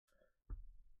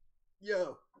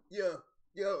Yo,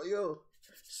 yo.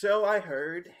 So I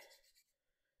heard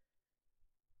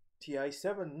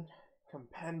TI7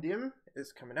 Compendium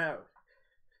is coming out.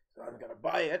 So I'm gonna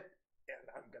buy it and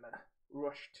I'm gonna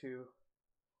rush to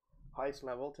highest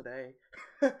level today.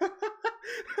 Oh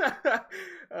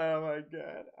my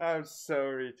god. I'm so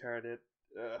retarded.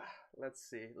 Ugh, let's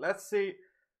see. Let's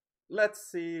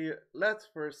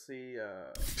first see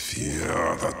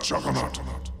Fear the Juggernaut.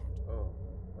 oh,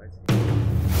 let's see.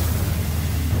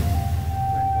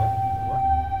 Wait,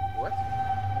 what?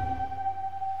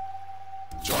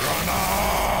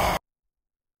 Juggernaut!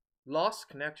 Lost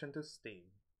connection to Steam.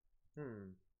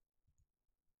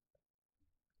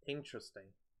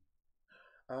 Interesting.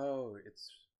 Oh,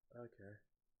 it's okay.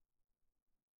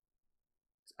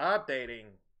 It's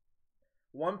updating.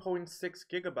 1.6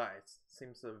 gigabytes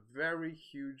seems a very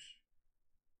huge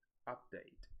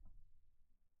update.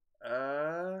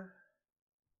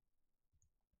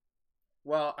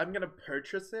 Well, I'm gonna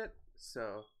purchase it,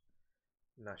 so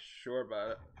I'm not sure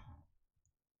about it.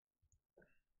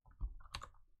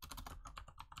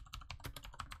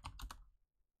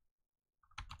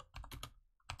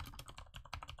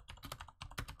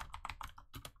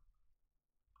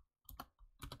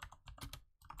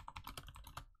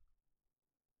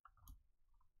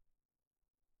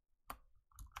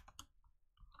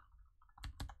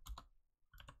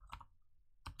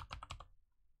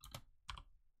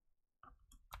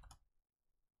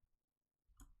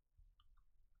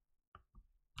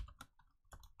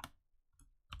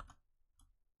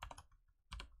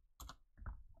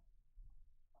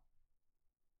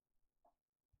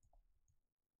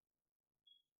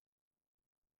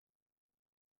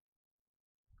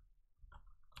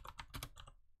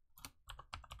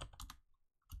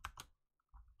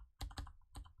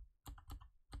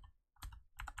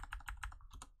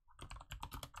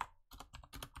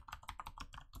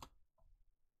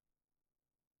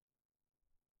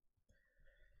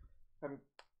 I'm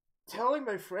telling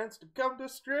my friends to come to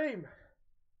stream.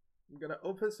 I'm gonna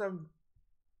open some.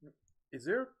 Is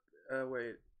there?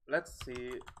 Wait. Let's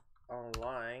see.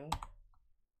 Online.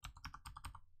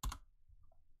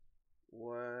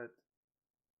 What?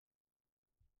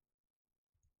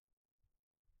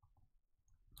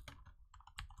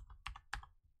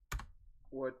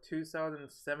 What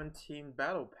 2017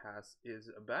 Battle Pass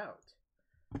is about?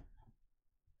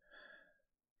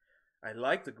 I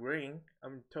like the green.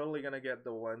 I'm totally gonna get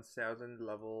the 1000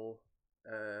 level.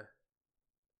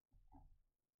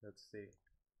 Let's see.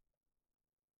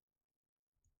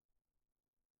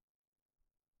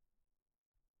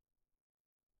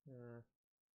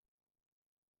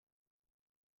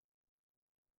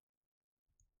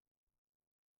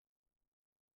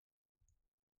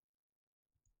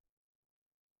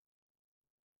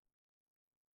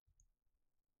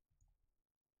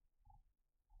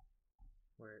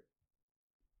 Wait.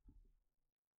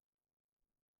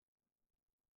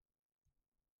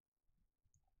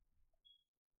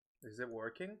 Is it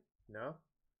working? No?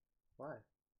 Why?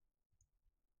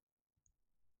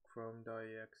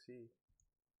 Chrome.exe.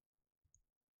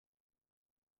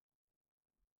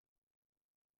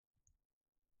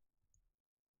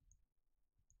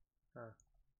 Huh.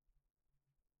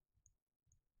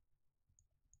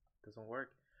 Doesn't work.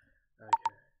 Okay.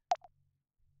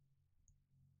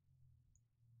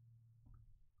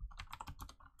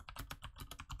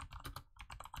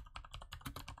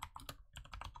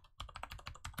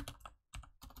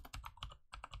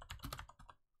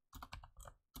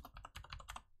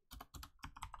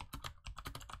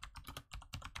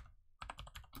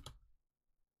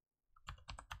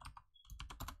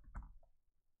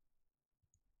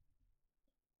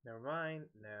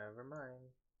 Never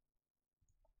mind.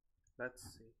 Let's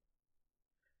see.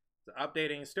 The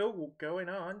updating is still going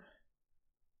on.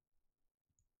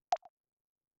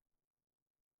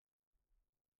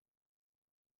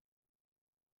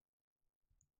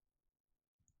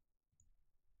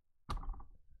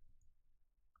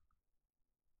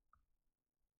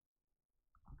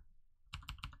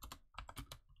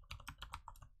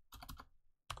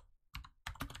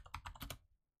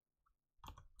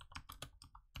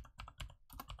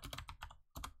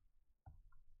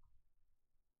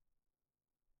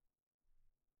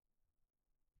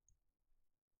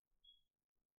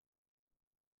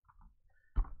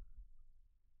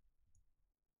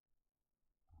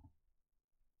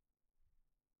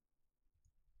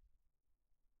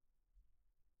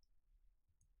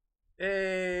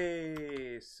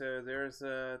 Hey, so there's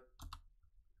a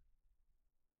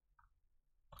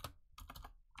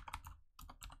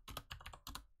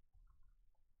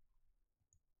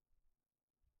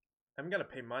I'm gonna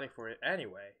pay money for it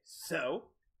anyway. So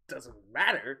doesn't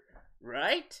matter,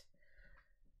 right?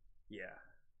 Yeah,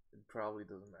 it probably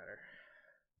doesn't matter.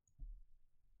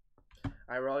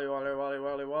 I really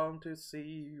want to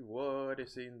see what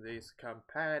is in this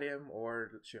compendium,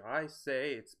 or should I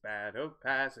say it's Battle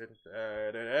Pass and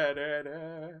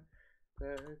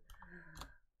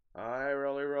I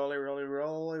really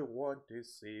want to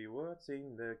see what's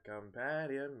in the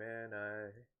compendium, and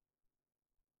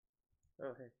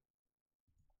oh hey.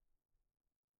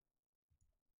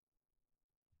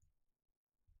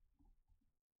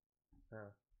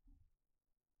 Huh.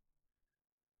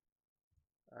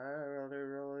 I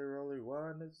really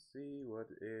want to see what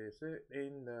is it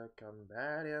in the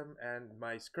compendium, and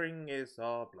my screen is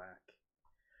all black.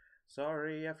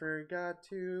 Sorry, I forgot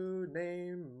to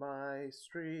name my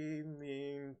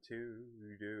streaming to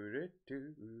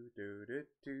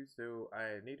so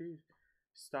I need to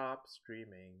stop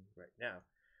streaming right now.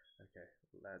 Okay,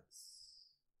 let's.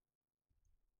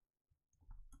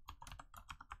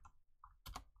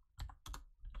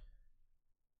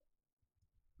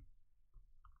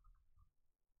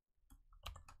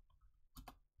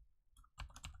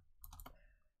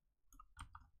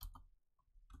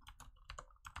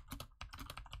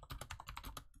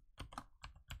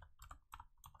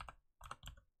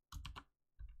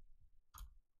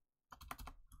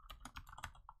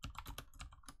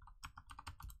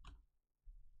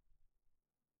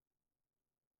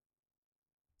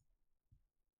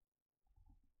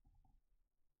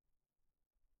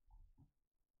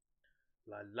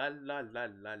 La la la la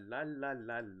la la la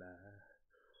la la.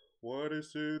 What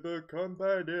is in the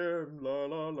compendium? La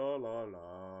la la la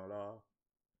la la.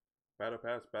 Battle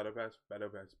pass, battle pass, battle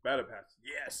pass, battle pass.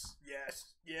 Yes,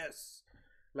 yes, yes.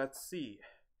 Let's see.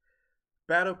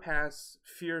 Battle pass,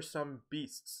 fearsome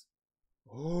beasts.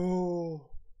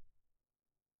 Oh.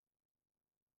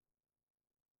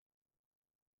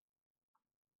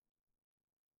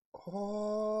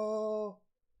 Oh.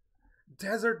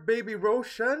 Desert baby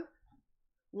Roshan?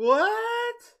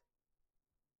 What?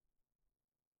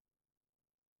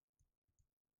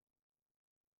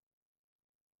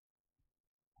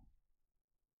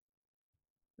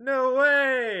 No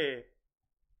way!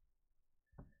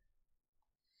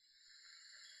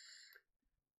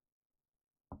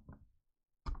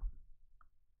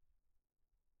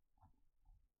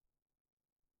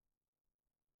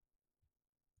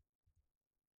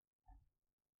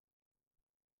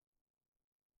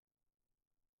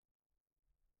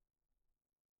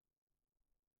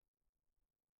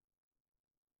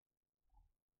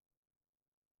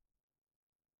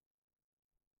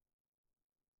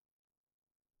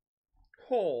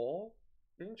 Oh,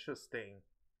 interesting.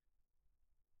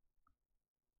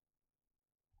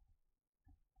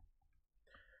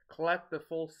 Collect the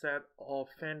full set of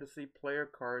fantasy player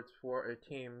cards for a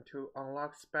team to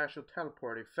unlock special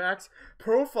teleport effects,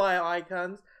 profile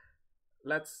icons.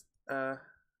 Let's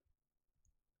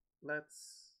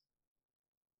let's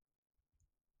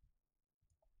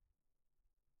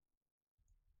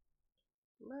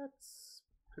let's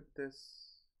put this.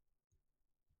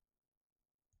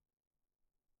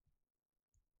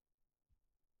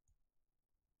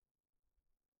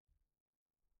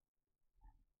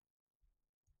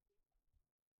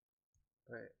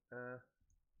 Wait,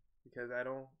 because I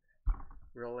don't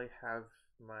really have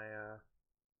my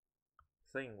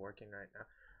thing working right now.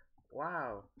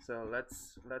 Wow. So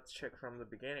let's check from the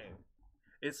beginning.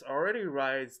 It's already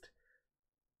rised.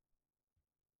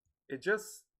 It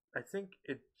just I think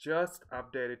it just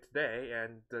updated today,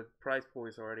 and the price pool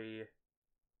is already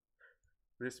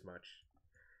this much.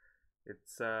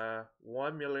 It's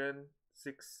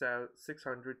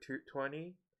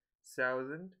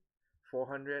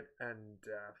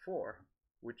 1,620,404,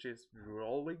 which is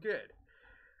really good.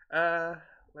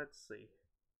 Let's see.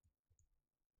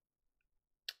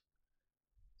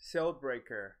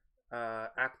 Cellbreaker,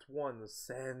 Act 1,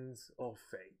 Sands of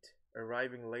Fate,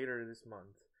 arriving later this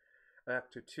month.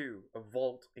 Act 2, A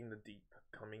Vault in the Deep,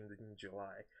 coming in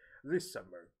July. This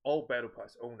summer, all Battle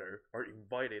Pass owners are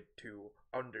invited to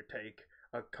undertake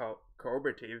a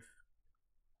cooperative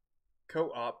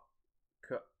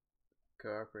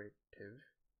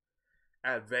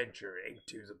adventure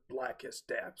into the blackest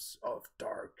depths of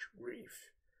Dark Reef.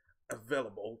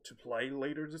 Available to play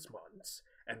later this month,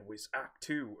 and with Act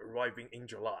 2 arriving in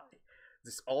July,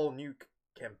 this all-new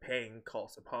campaign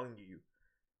calls upon you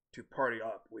to party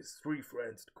up with 3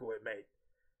 friends to coordinate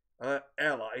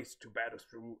allies to battle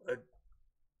through a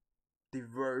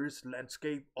diverse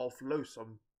landscape of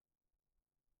loathsome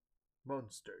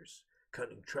monsters,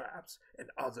 cunning traps, and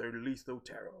other lethal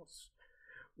terrors.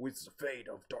 With the fate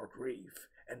of Dark Reef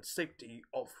and safety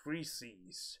of free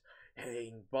seas,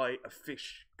 hanging by a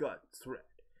fish gut thread.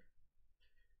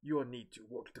 You will need to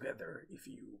work together if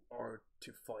you are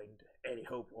to find any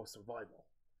hope of survival.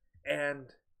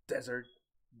 And Desert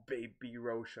Baby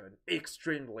Roshan,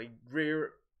 extremely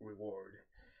rare reward.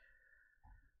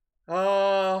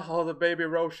 Ah, all the baby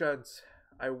Roshans.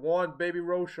 I want baby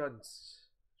Roshans.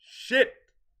 Shit!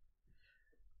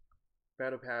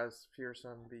 Battle Pass,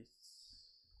 Fearsome Beasts.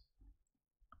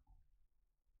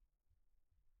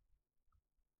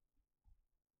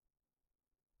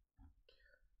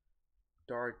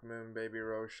 Dark Moon Baby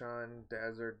Roshan,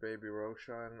 Desert Baby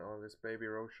Roshan, all these baby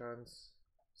Roshans.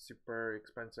 Super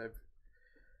expensive.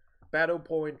 Battle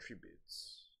Point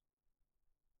Tributes.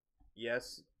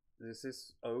 Yes, this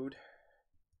is ode.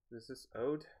 This is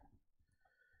ode.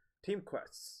 Team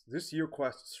quests. This year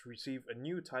quests receive a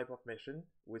new type of mission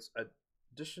with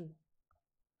addition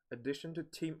to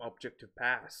team objective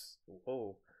pass.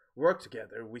 Oh, work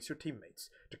together with your teammates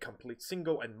to complete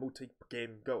single and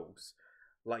multi-game goals.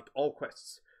 Like all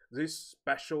quests, these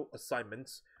special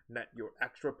assignments net your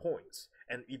extra points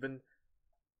and even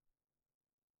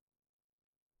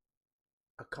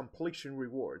a completion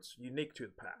rewards unique to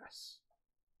the pass.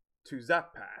 To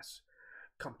that pass,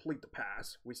 complete the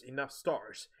pass with enough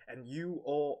stars and you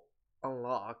all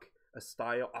unlock a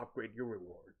style upgrade your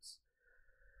rewards.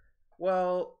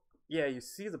 Well, yeah, you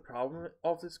see the problem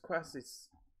of this quest is,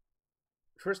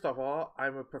 first of all,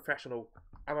 I'm a professional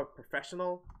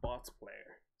bots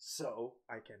player, so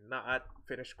I cannot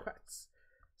finish quests.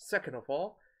 Second of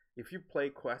all, if you play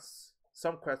quests,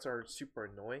 some quests are super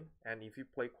annoying, and if you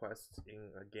play quests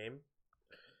in a game,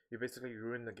 you basically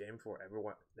ruin the game for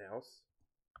everyone else.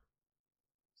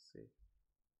 Let's see.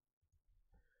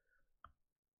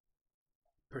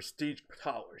 Prestige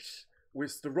Towers.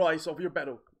 With the rise of your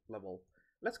battle level,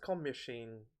 let's call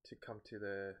Machine to come to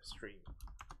the stream.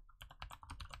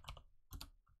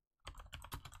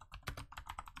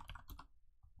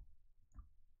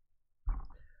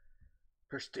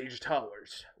 Prestige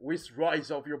Towers. With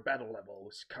rise of your battle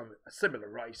levels come a similar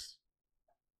rise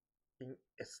in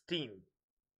esteem.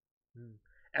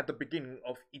 At the beginning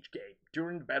of each game,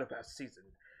 during the Battle Pass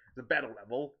season, the battle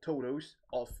level totals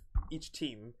of each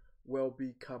team will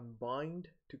be combined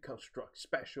to construct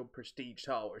special prestige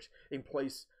towers in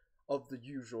place of the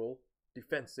usual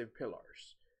defensive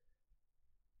pillars.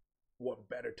 Want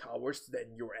better towers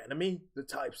than your enemy? The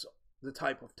type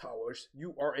of towers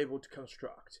you are able to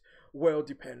construct will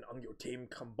depend on your team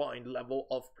combined level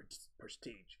of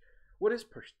prestige. What is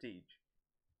prestige?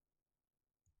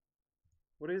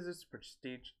 What is this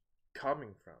prestige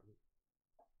coming from?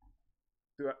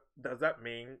 Does that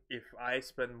mean if I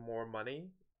spend more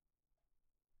money?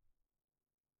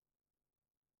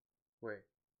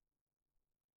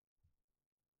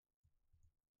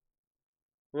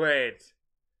 Wait,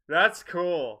 that's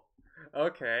cool.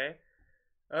 Okay,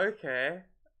 okay,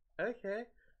 okay.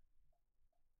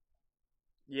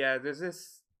 Yeah, this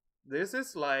is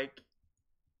like,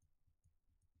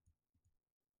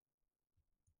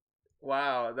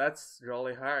 wow, that's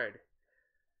really hard.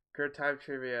 Current time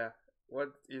trivia.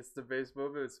 What is the base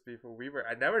movement speed for Weaver?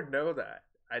 I never know that.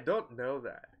 I don't know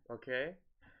that. Okay.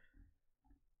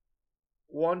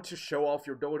 Want to show off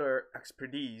your Dota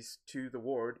expertise to the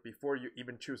world before you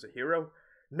even choose a hero?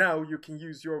 Now you can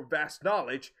use your vast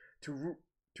knowledge to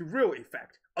real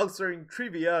effect, answering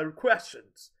trivia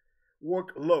questions.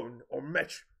 Work alone or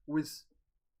match with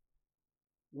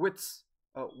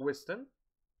wisdom,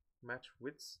 match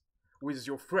wits with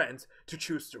your friends to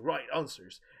choose the right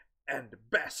answers. And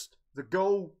best, the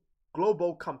global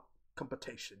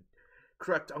competition.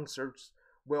 Correct answers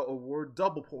will award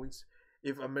double points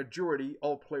if a majority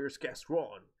of players guess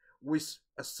wrong, with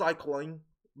a cycling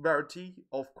variety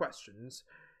of questions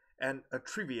and a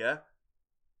trivia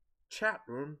chat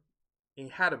room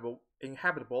inhabited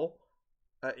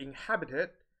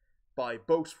by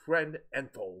both friend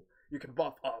and foe. You can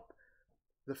buff up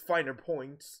the finer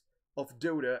points of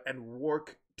Dota and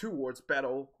work towards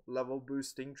battle level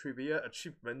boosting trivia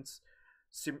achievements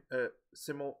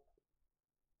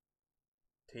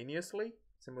simultaneously.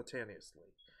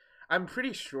 I'm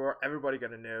pretty sure everybody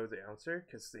gonna know the answer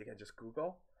because they can just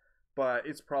Google, but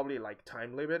it's probably like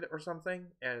time limit or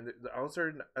something, and the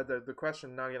answer, the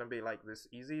question not gonna be like this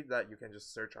easy that you can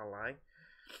just search online.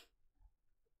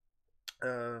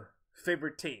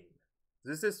 Favorite team.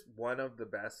 This is one of the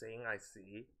best thing I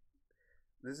see.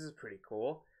 This is pretty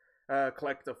cool.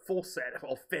 Collect a full set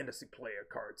of fantasy player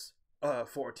cards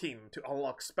for a team to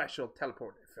unlock special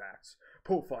teleport effects,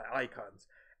 profile icons,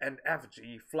 and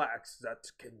effigy flags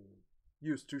that can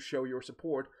use to show your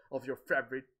support of your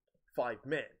favorite 5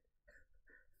 men.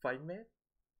 5 men?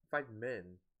 5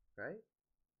 men, right?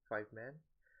 5 men.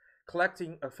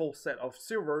 Collecting a full set of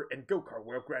silver and go-kart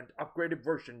will grant upgraded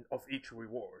version of each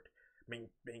reward.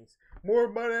 Means more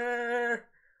money!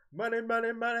 Money,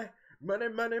 money, money! Money,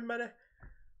 money, money!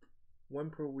 1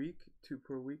 per week, 2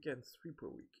 per week, and 3 per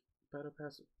week.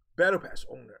 Battle Pass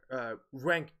owner,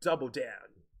 rank double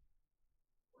down.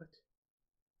 What?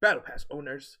 Battle Pass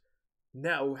owners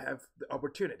now have the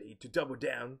opportunity to double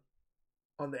down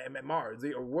on the MMR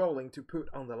they are willing to put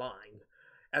on the line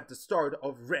at the start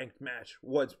of ranked match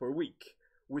once per week,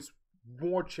 with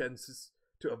more chances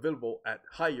to available at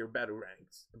higher battle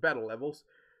levels.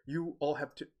 You all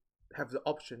have to have the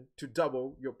option to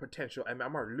double your potential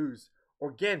MMR, lose or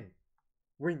again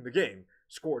win the game,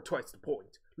 score twice the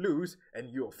point, lose, and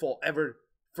you'll fall ever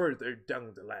further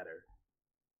down the ladder.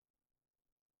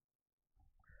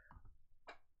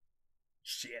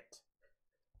 Shit.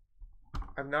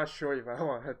 I'm not sure if I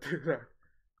want to do that.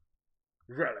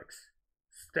 Relics.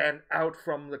 Stand out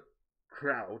from the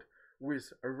crowd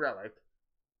with a relic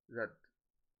that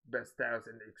bestows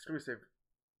an exclusive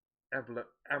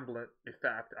emblem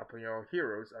effect upon your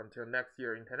heroes until next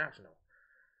year international.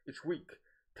 Each week,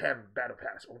 10 Battle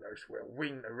Pass owners will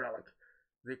win a relic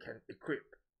they can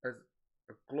equip as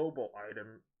a global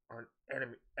item on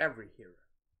every hero.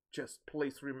 Just play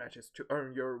 3 matches to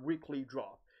earn your weekly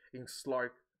drop in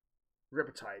Slark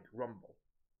Riptide Rumble.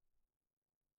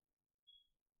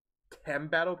 10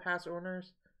 Battle Pass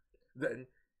owners? Then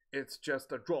it's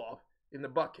just a drop in the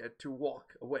bucket to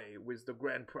walk away with the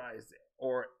grand prize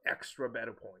or extra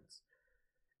battle points.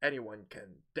 Anyone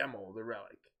can demo the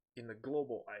relic in the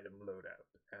global item loadout,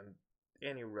 and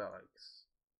any relics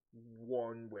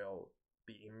won will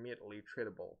be immediately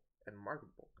tradable and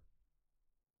marketable.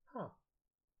 Huh.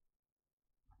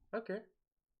 Okay.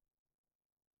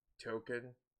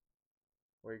 Token,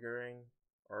 Wiggering,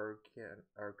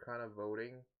 Arcana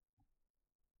voting,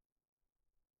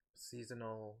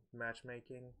 seasonal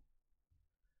matchmaking,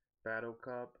 Battle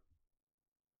Cup,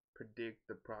 predict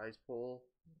the prize pool,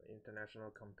 international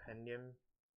compendium.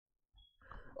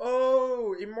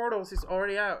 Oh, Immortals is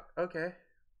already out. Okay.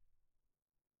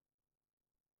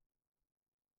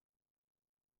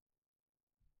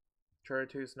 Cherry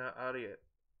 2 is not out yet.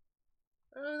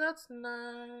 Oh, that's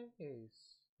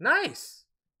nice. Nice!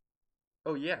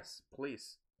 Oh, yes,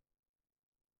 please.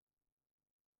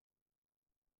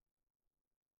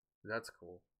 That's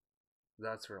cool.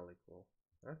 That's really cool.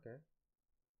 Okay.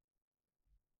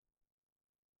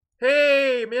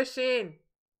 Hey, Machine!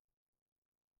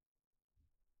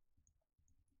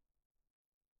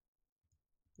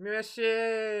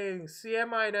 Machine!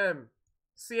 CM item!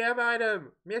 CM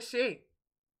item! Machine!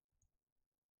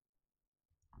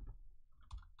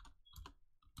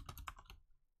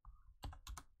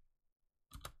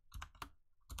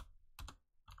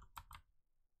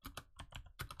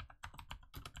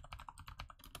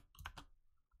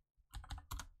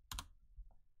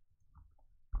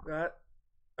 That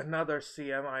another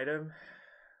CM item.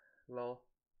 Lol.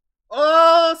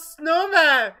 Oh,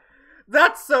 Snowman!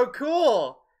 That's so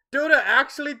cool! Dota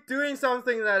actually doing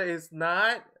something that is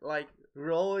not like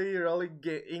really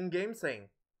in-game thing.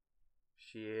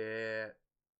 Shit.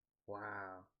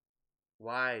 Wow.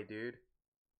 Why, dude?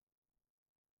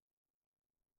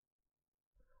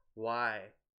 Why?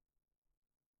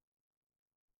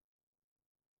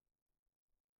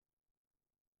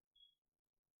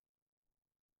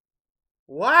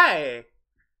 Why?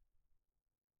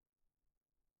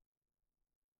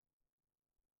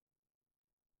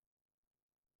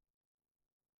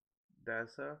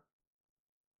 That's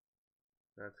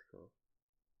cool.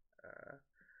 Uh,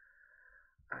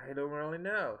 I don't really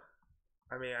know.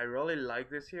 I mean, I really like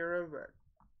this hero, but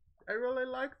I really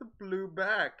like the blue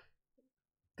back.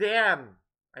 Damn!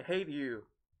 I hate you,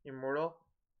 Immortal.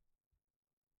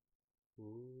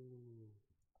 Ooh.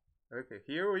 Okay,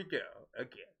 here we go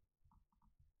again.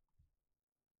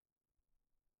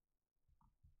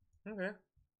 Okay.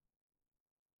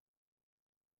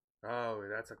 Oh,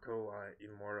 that's a cool one,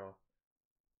 Immortal.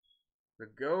 The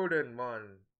golden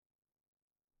one.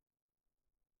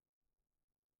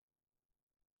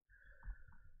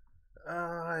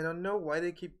 I don't know why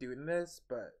they keep doing this,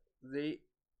 but they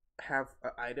have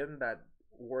an item that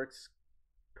works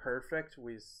perfect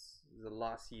with the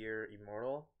last year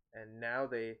Immortal, and now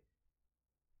they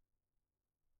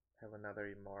have another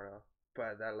Immortal.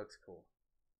 But that looks cool.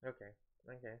 Okay,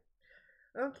 okay,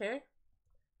 okay.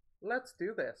 Let's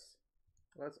do this.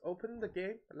 Let's open the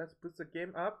game. Let's boost the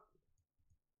game up.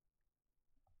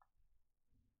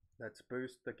 Let's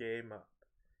boost the game up.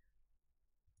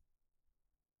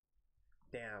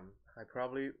 Damn, I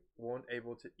probably won't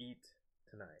able to eat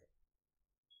tonight.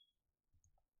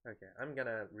 Okay, I'm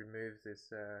gonna remove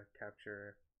this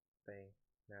capture thing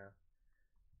now.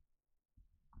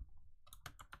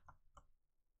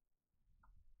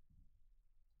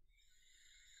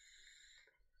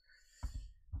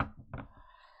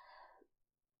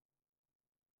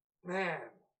 Man,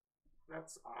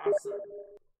 that's awesome.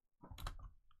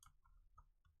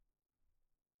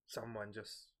 Someone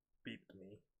just beat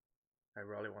me. I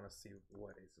really want to see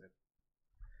what is it.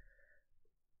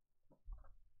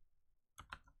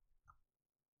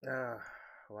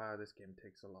 Wow, this game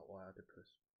takes a lot while to push.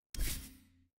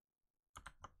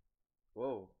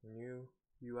 Whoa, new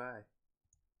UI.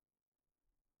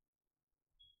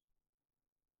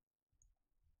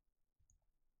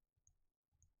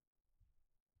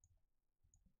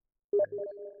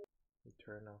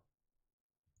 Eternal.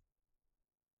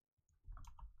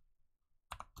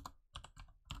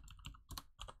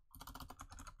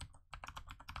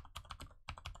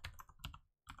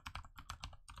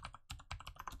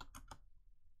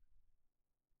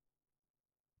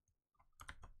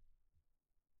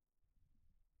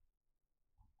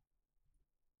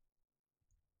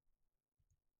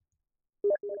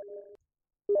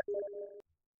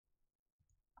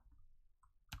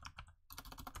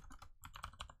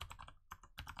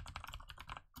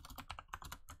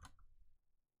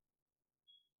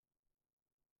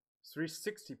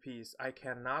 .360p. I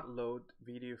cannot load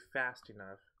video fast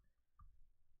enough.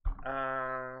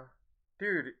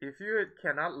 Dude, if you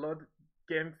cannot load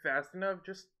game fast enough,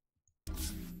 just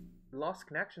lost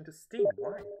connection to Steam.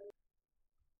 Why?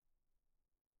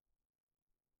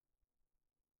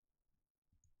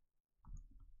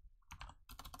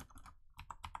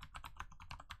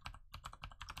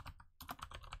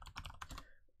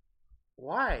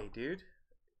 Why, dude?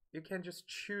 You can just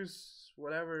choose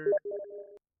whatever.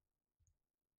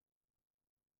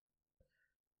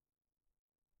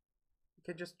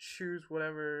 You can just choose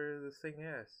whatever the thing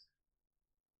is.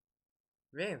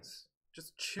 Vince,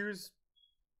 just choose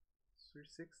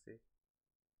 360.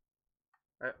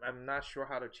 I'm not sure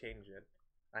how to change it.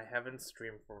 I haven't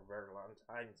streamed for a very long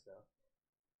time, so.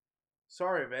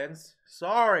 Sorry, Vince.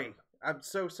 Sorry. I'm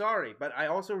so sorry. But I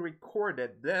also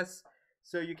recorded this,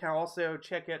 so you can also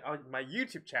check it on my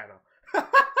YouTube channel.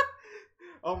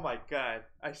 Oh my god.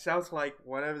 I sounds like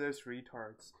one of those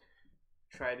retards.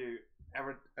 Try to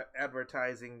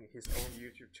advertising his own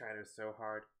YouTube channel so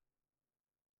hard.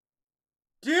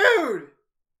 Dude!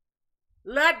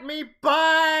 Let me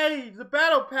buy the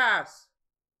battle pass!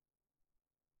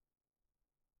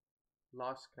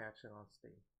 Lost connection on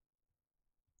Steam.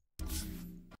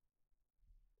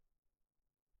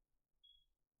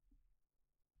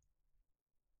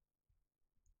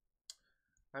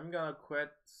 I'm gonna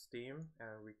quit Steam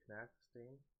and reconnect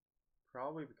Steam.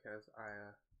 Probably because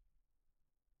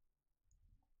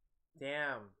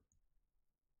Damn.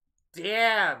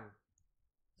 Damn!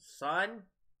 Son?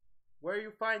 Where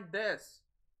you find this?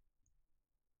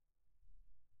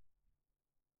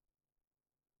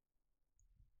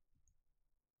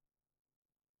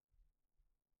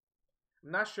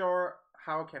 I'm not sure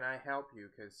how can I help you,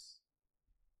 because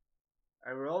I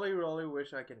really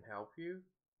wish I can help you.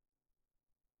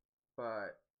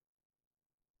 But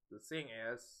the thing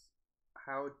is,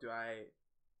 how do I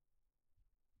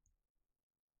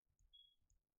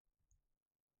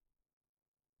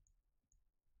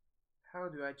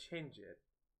change it?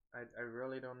 I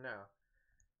really don't know.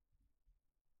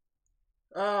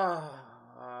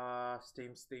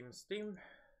 Steam.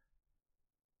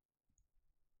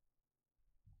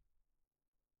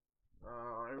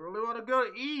 I really want to go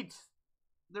eat.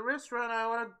 The restaurant I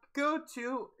want to go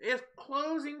to is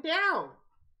closing down.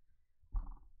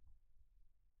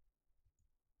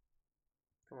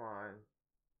 Come on.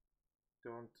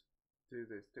 Don't do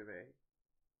this to me.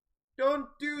 Don't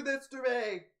do this to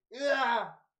me! Yeah!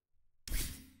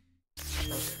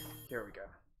 Okay, here we go.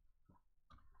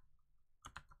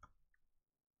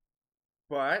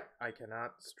 But I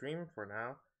cannot stream for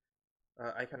now.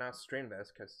 I cannot stream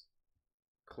this because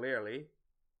clearly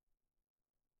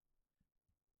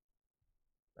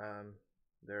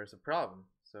there's a problem.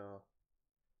 So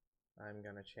I'm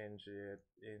gonna change it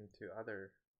into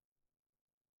other.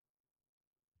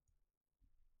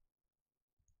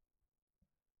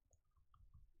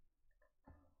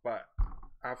 But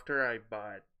after I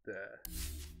bought the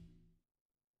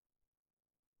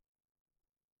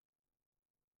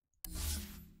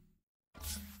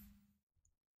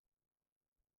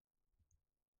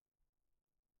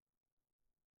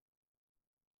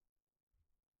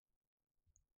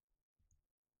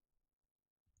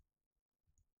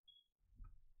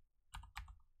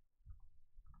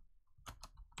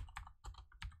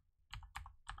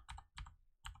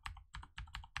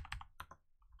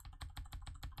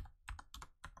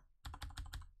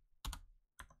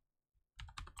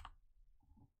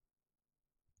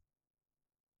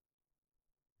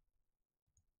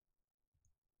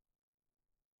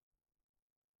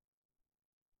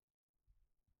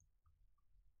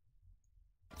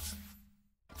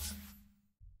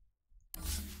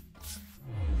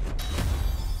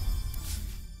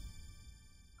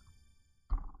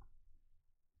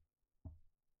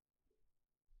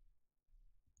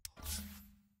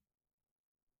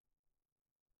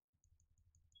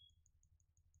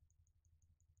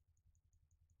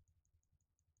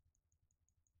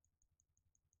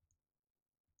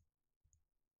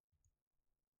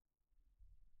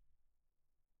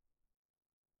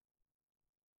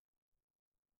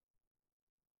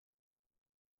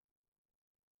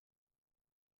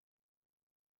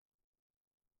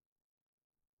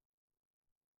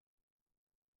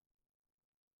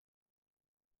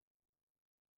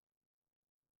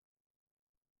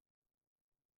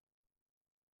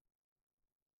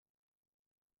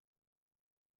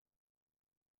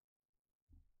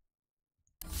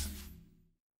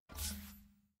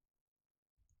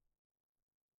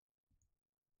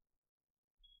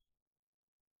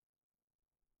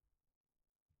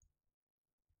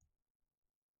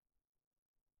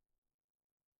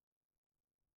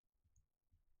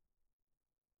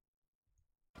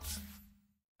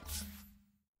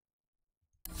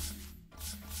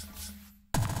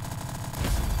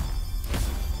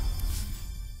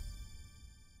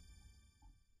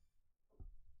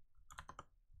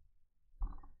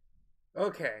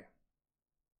Okay.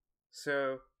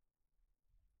 So,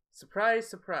 surprise,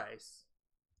 surprise.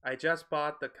 I just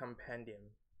bought the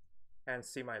compendium and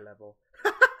see my level.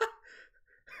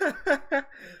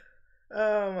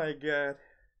 Oh my god.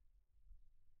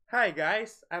 Hi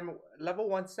guys, I'm level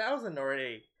 1000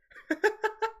 already.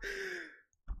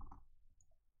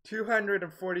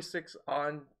 246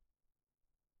 on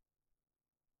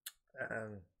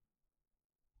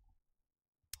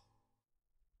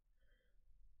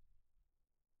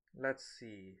let's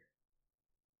see.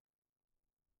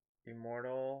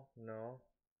 Immortal, no.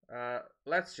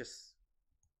 Let's just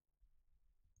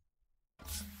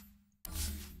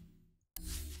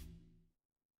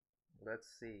let's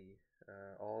see.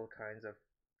 All kinds of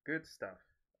good stuff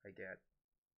I get.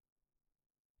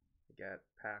 I get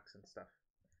packs and stuff.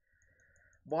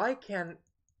 Why can't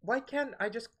I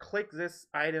just click this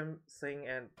item thing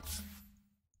and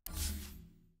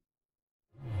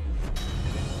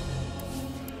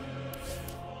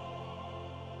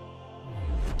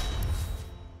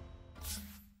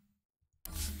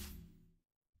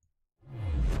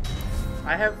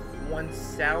I have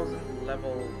 1000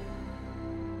 level.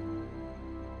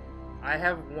 I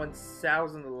have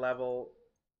 1000 level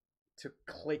to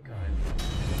click on.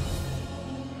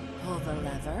 Pull the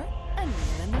lever and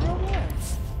win the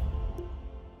rewards.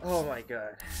 Oh my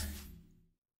god.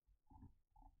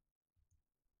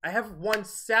 I have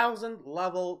 1000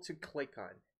 level to click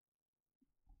on.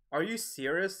 Are you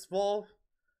serious, Wolf?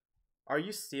 Are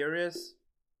you serious?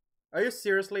 Are you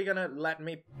seriously gonna let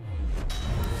me...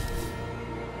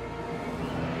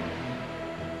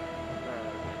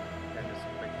 can I just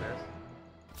click this?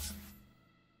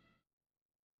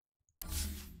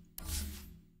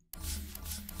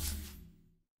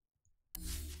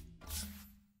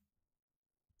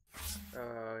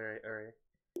 Alright, alright.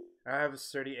 I have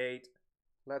 38.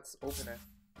 Let's open it.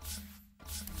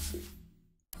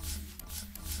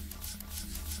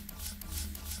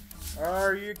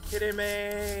 Are you kidding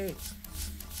me?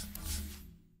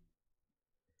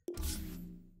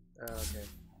 Okay.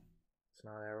 It's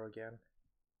not arrow again.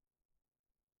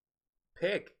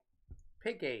 Pig!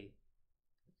 Piggy!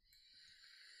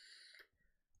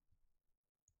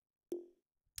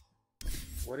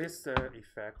 What is the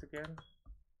effect again?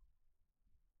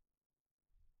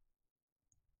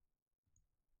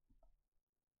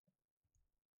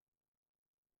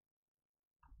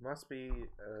 Must be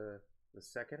the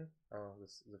second. Oh,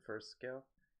 this the first skill.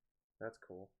 That's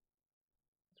cool.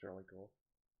 It's really cool.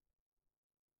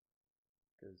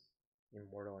 Because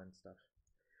immortal and stuff.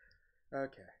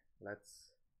 Okay,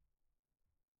 let's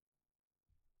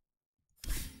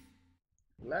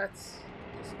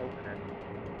just open it.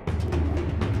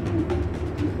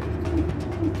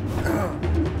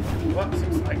 Well,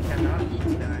 seems I cannot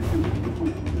eat that.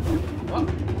 Well,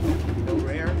 no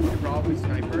rare, probably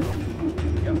sniper.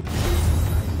 Yep.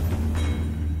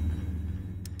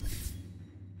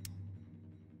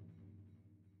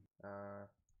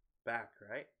 Back,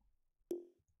 right?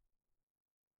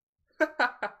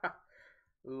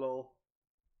 Lol.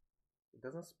 It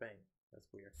doesn't spin. That's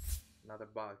weird. Another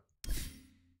bug.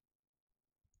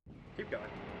 Keep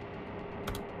going.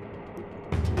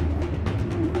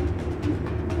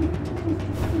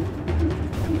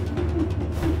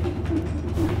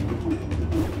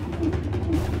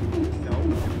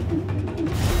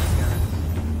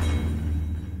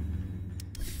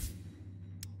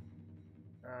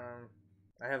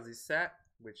 I have this set,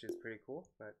 which is pretty cool,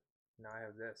 but now I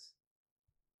have this.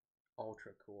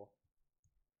 Ultra cool.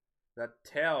 That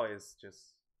tail is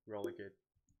just really good.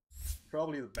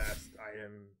 Probably the best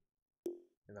item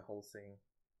in the whole thing.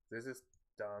 This is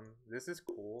dumb. This is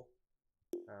cool.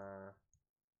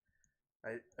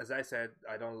 As I said,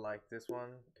 I don't like this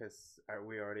one because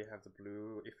we already have the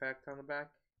blue effect on the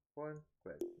back one,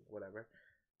 but whatever.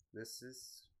 This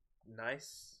is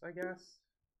nice, I guess.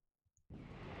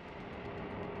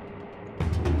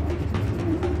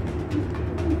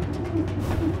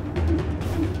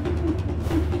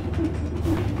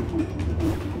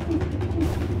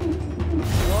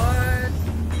 What?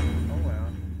 Oh well.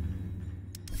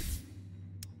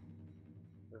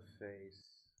 The face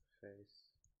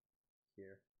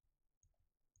here.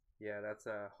 Yeah, that's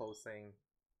a whole thing.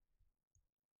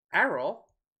 Arrow?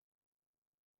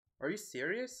 Are you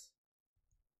serious?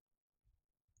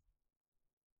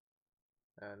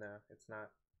 No, it's not.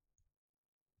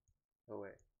 Oh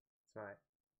wait, it's not.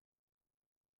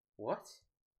 What?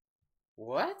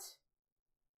 What?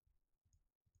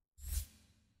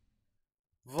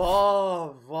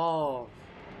 Volve.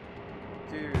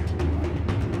 Dude.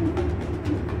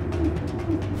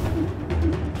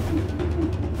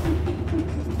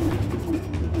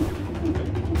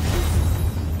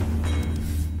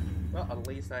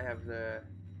 I have the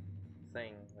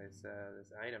thing with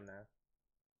this item now.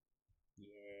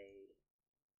 Yay.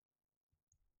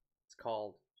 It's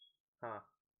called, huh?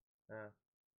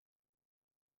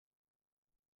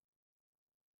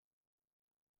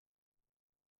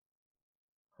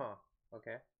 Huh.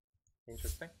 Okay.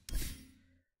 Interesting.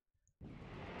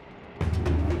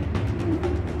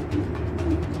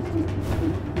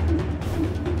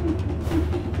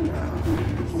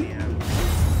 CM.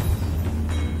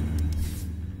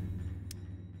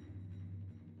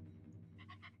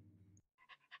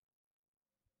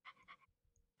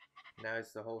 Now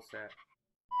it's the whole set.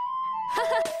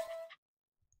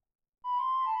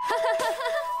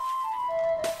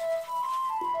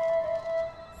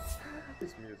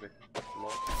 This music.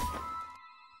 Lol.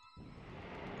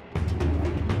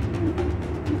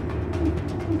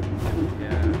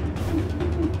 Yeah.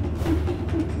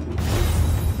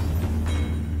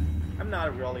 I'm not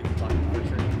a really lucky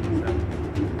person,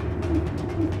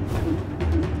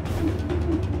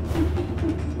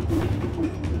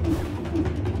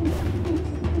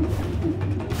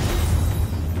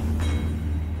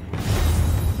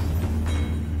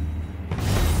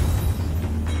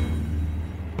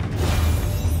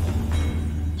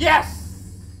 yes!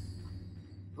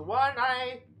 The one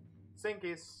I think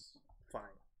is fine,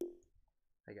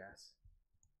 I guess.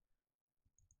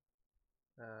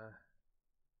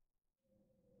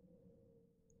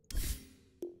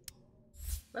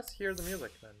 Let's hear the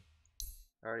music then.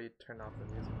 I already turned off the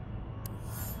music.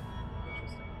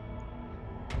 Interesting.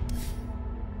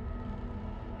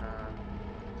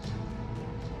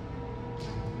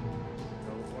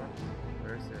 Gold one?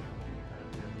 Where is it?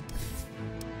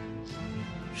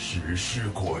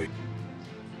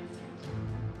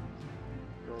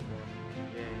 Gold one.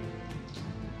 Yay.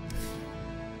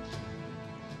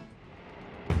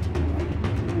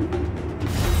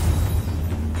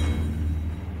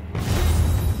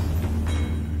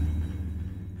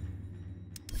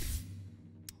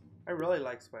 I really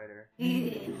like Spider.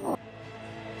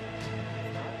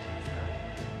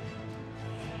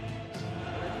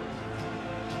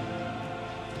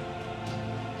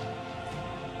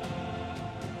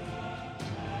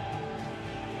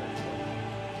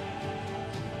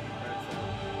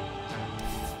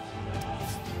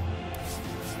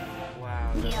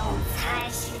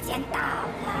 Wow,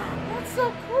 that's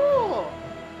so cool!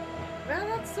 Man,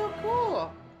 that's so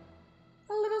cool!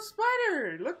 A little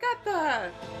spider! Look at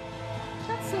that!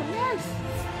 That's so nice!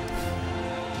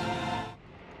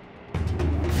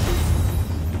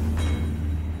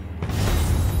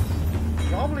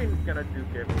 Probably gonna do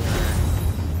giveaway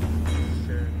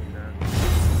soon, you know.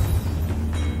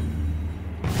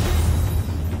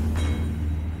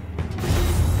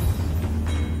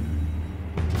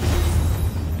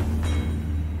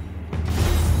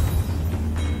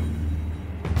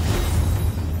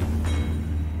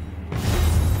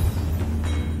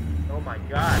 Oh my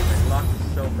god, my luck is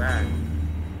so bad.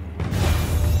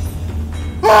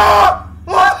 Wow!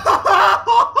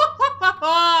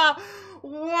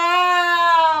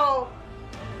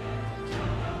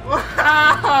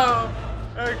 Wow!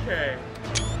 Okay.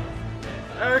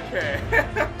 Okay.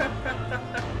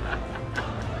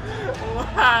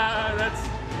 Wow,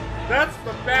 that's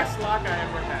the best luck I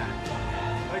ever had.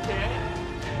 Okay.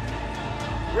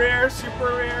 Rare,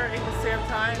 super rare at the same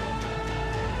time.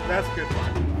 That's good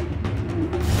luck.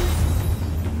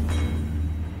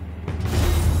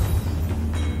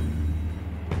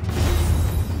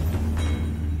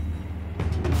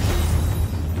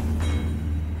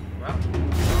 Well,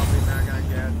 probably not gonna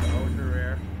get the ultra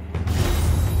rare.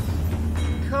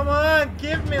 Come on,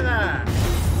 give me that!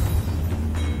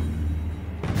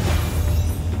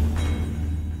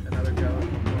 Another go.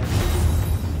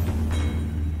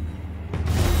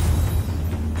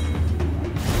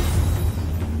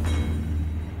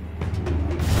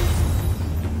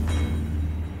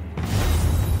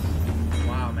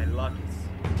 Wow, my luck is...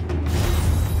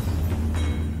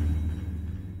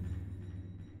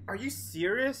 Are you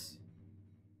serious?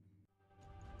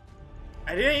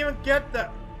 I didn't even get the...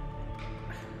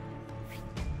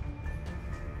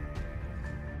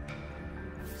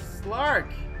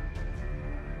 Slark!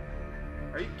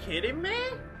 Are you kidding me?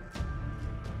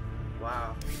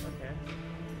 Wow, okay.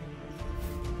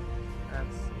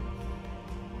 That's...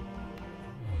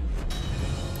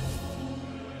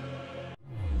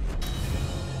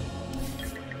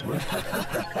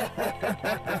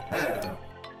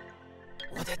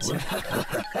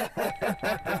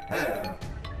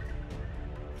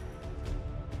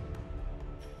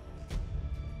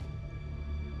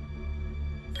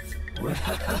 Link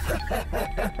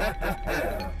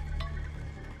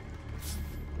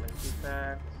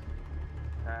effect.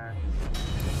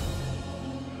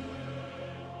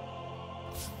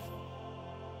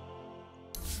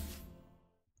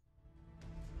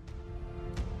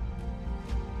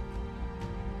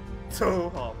 So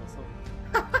hot.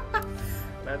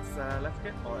 Let's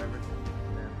get all everything.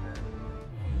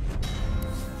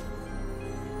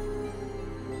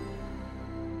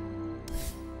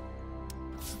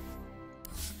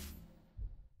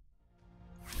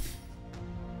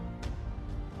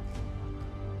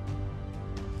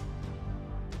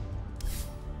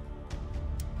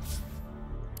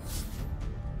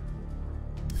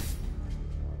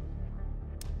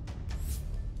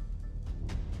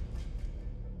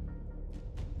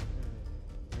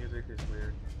 Music is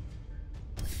weird.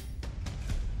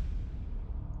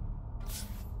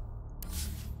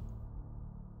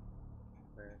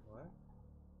 Wait, what?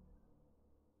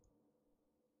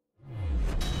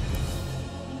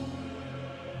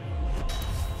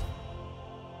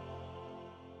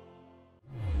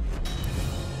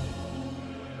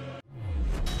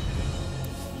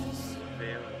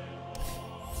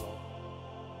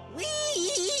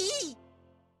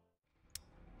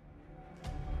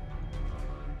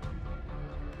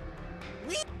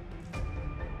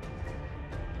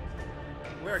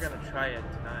 We're gonna try it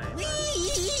tonight.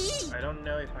 I don't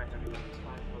know if I have enough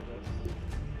time for this.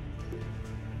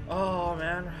 Oh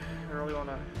man, I really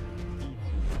wanna eat.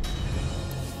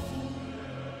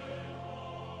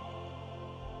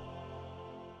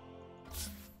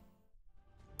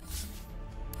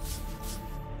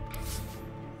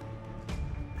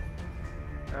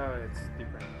 Oh, it's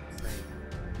different. Same.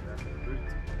 That's a root.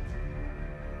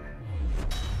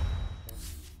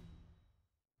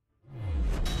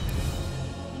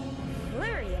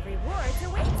 Flurry of rewards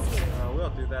awaits you. We'll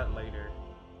do that later.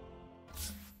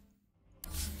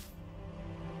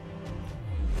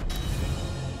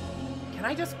 Can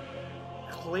I just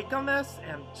click on this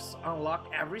and just unlock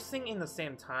everything in the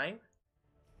same time?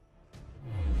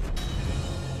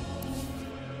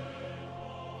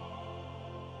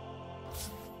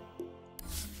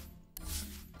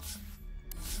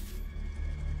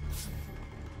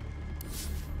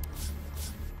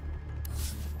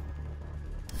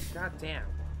 God damn.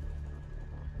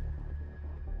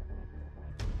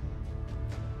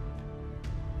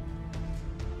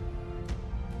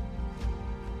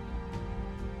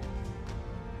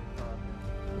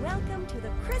 Welcome to the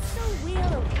Crystal Wheel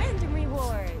of Random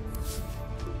Rewards.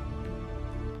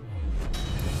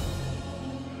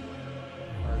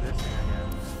 Oh, this thing again.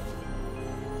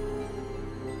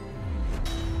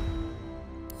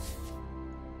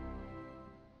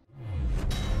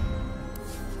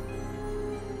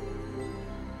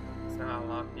 It's not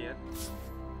unlocked yet.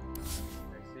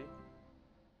 I see.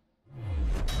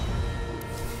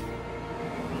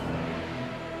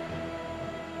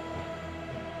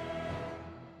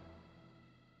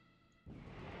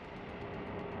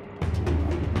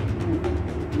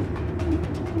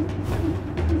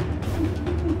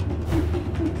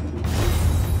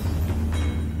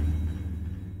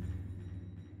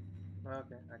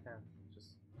 Okay, I can just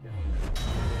get that.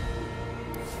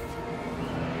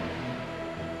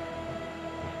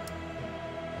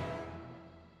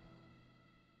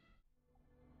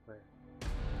 Wait.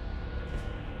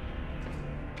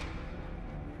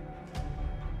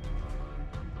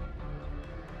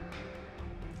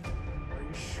 Are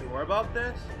you sure about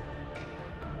this?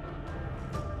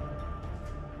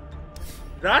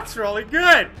 That's really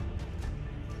good!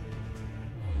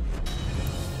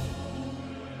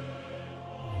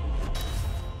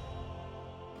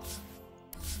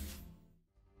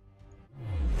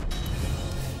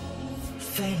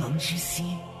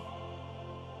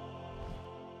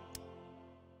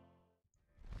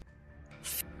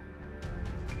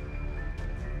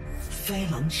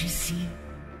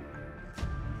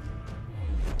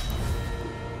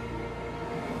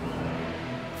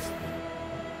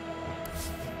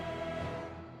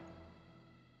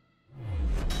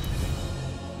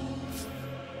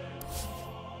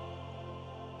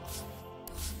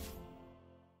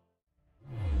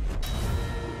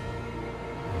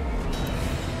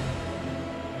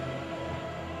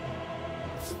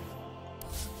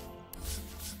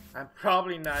 I'm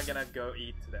probably not gonna go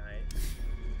eat tonight.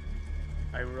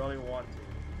 I really want to.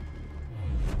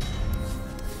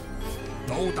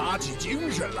 都打起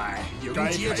精神来，迎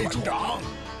接船长！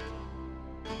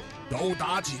都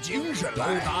打起精神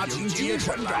来，迎接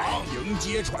船长！迎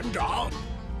接船长！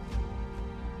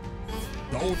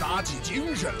都打起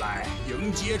精神来，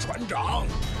迎接船长！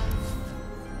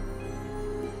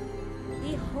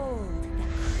 Behold the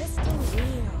crystal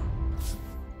wheel.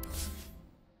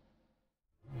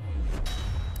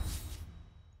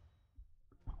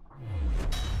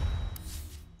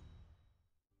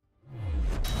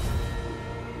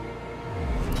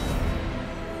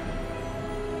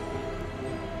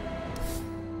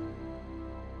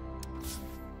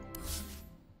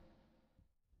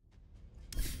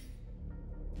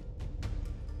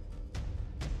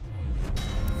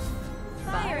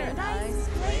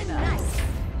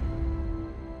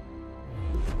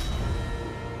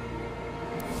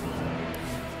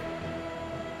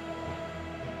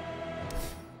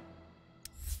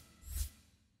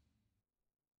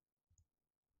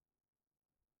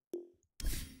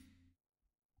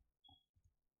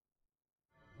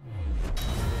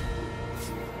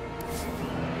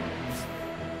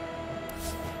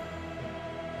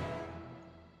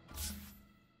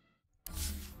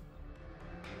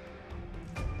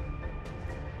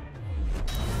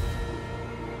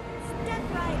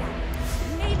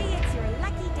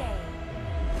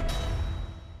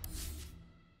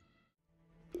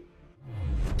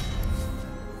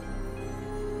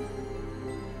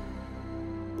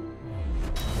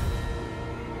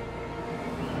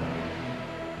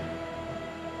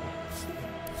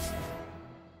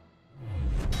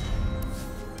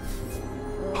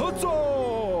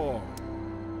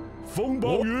 风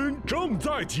暴云正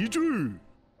在集聚。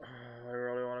I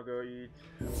really want to go eat.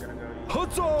 I'm gonna go eat. 合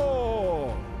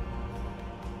作。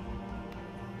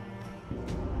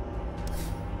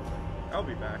 I'll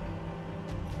be back.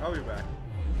 I'll be back.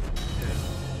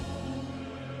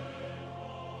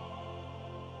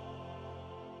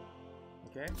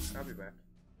 Okay, I'll be back.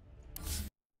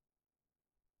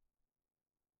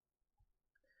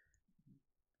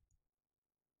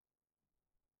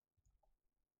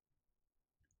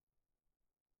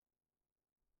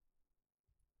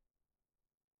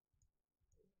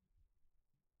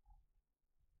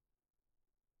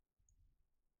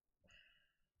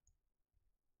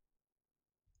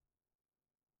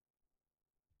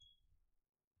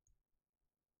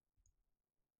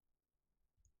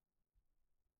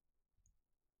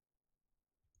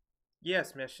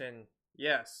 Yes, mission.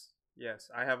 Yes,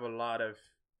 yes. I have a lot of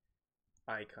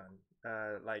icon,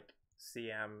 like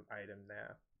CM item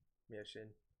now. Mission.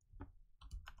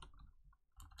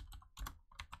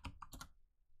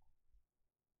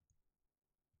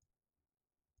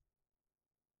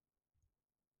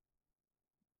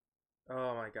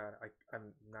 Oh my god,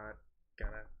 I'm not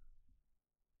gonna.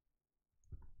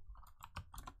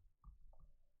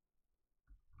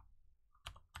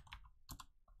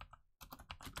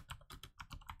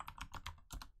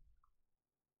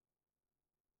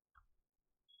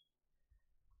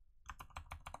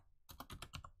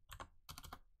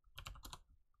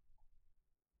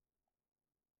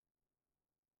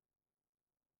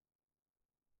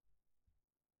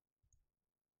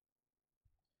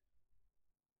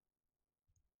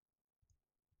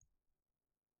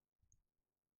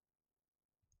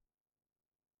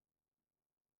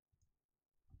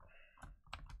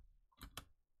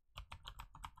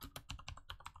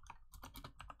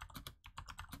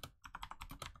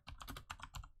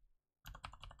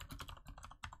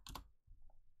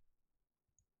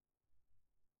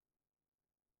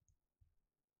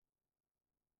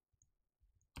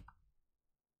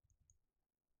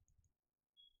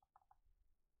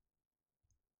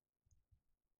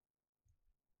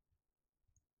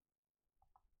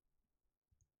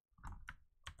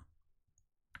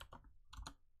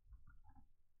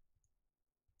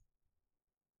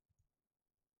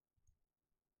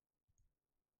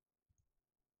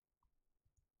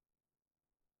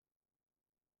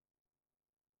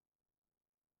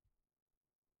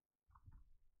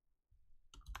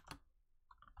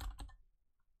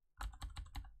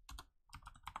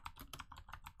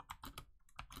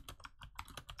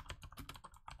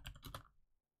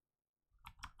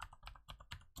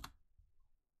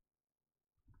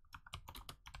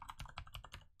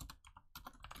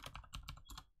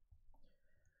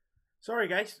 Sorry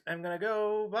guys, I'm gonna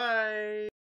go. Bye.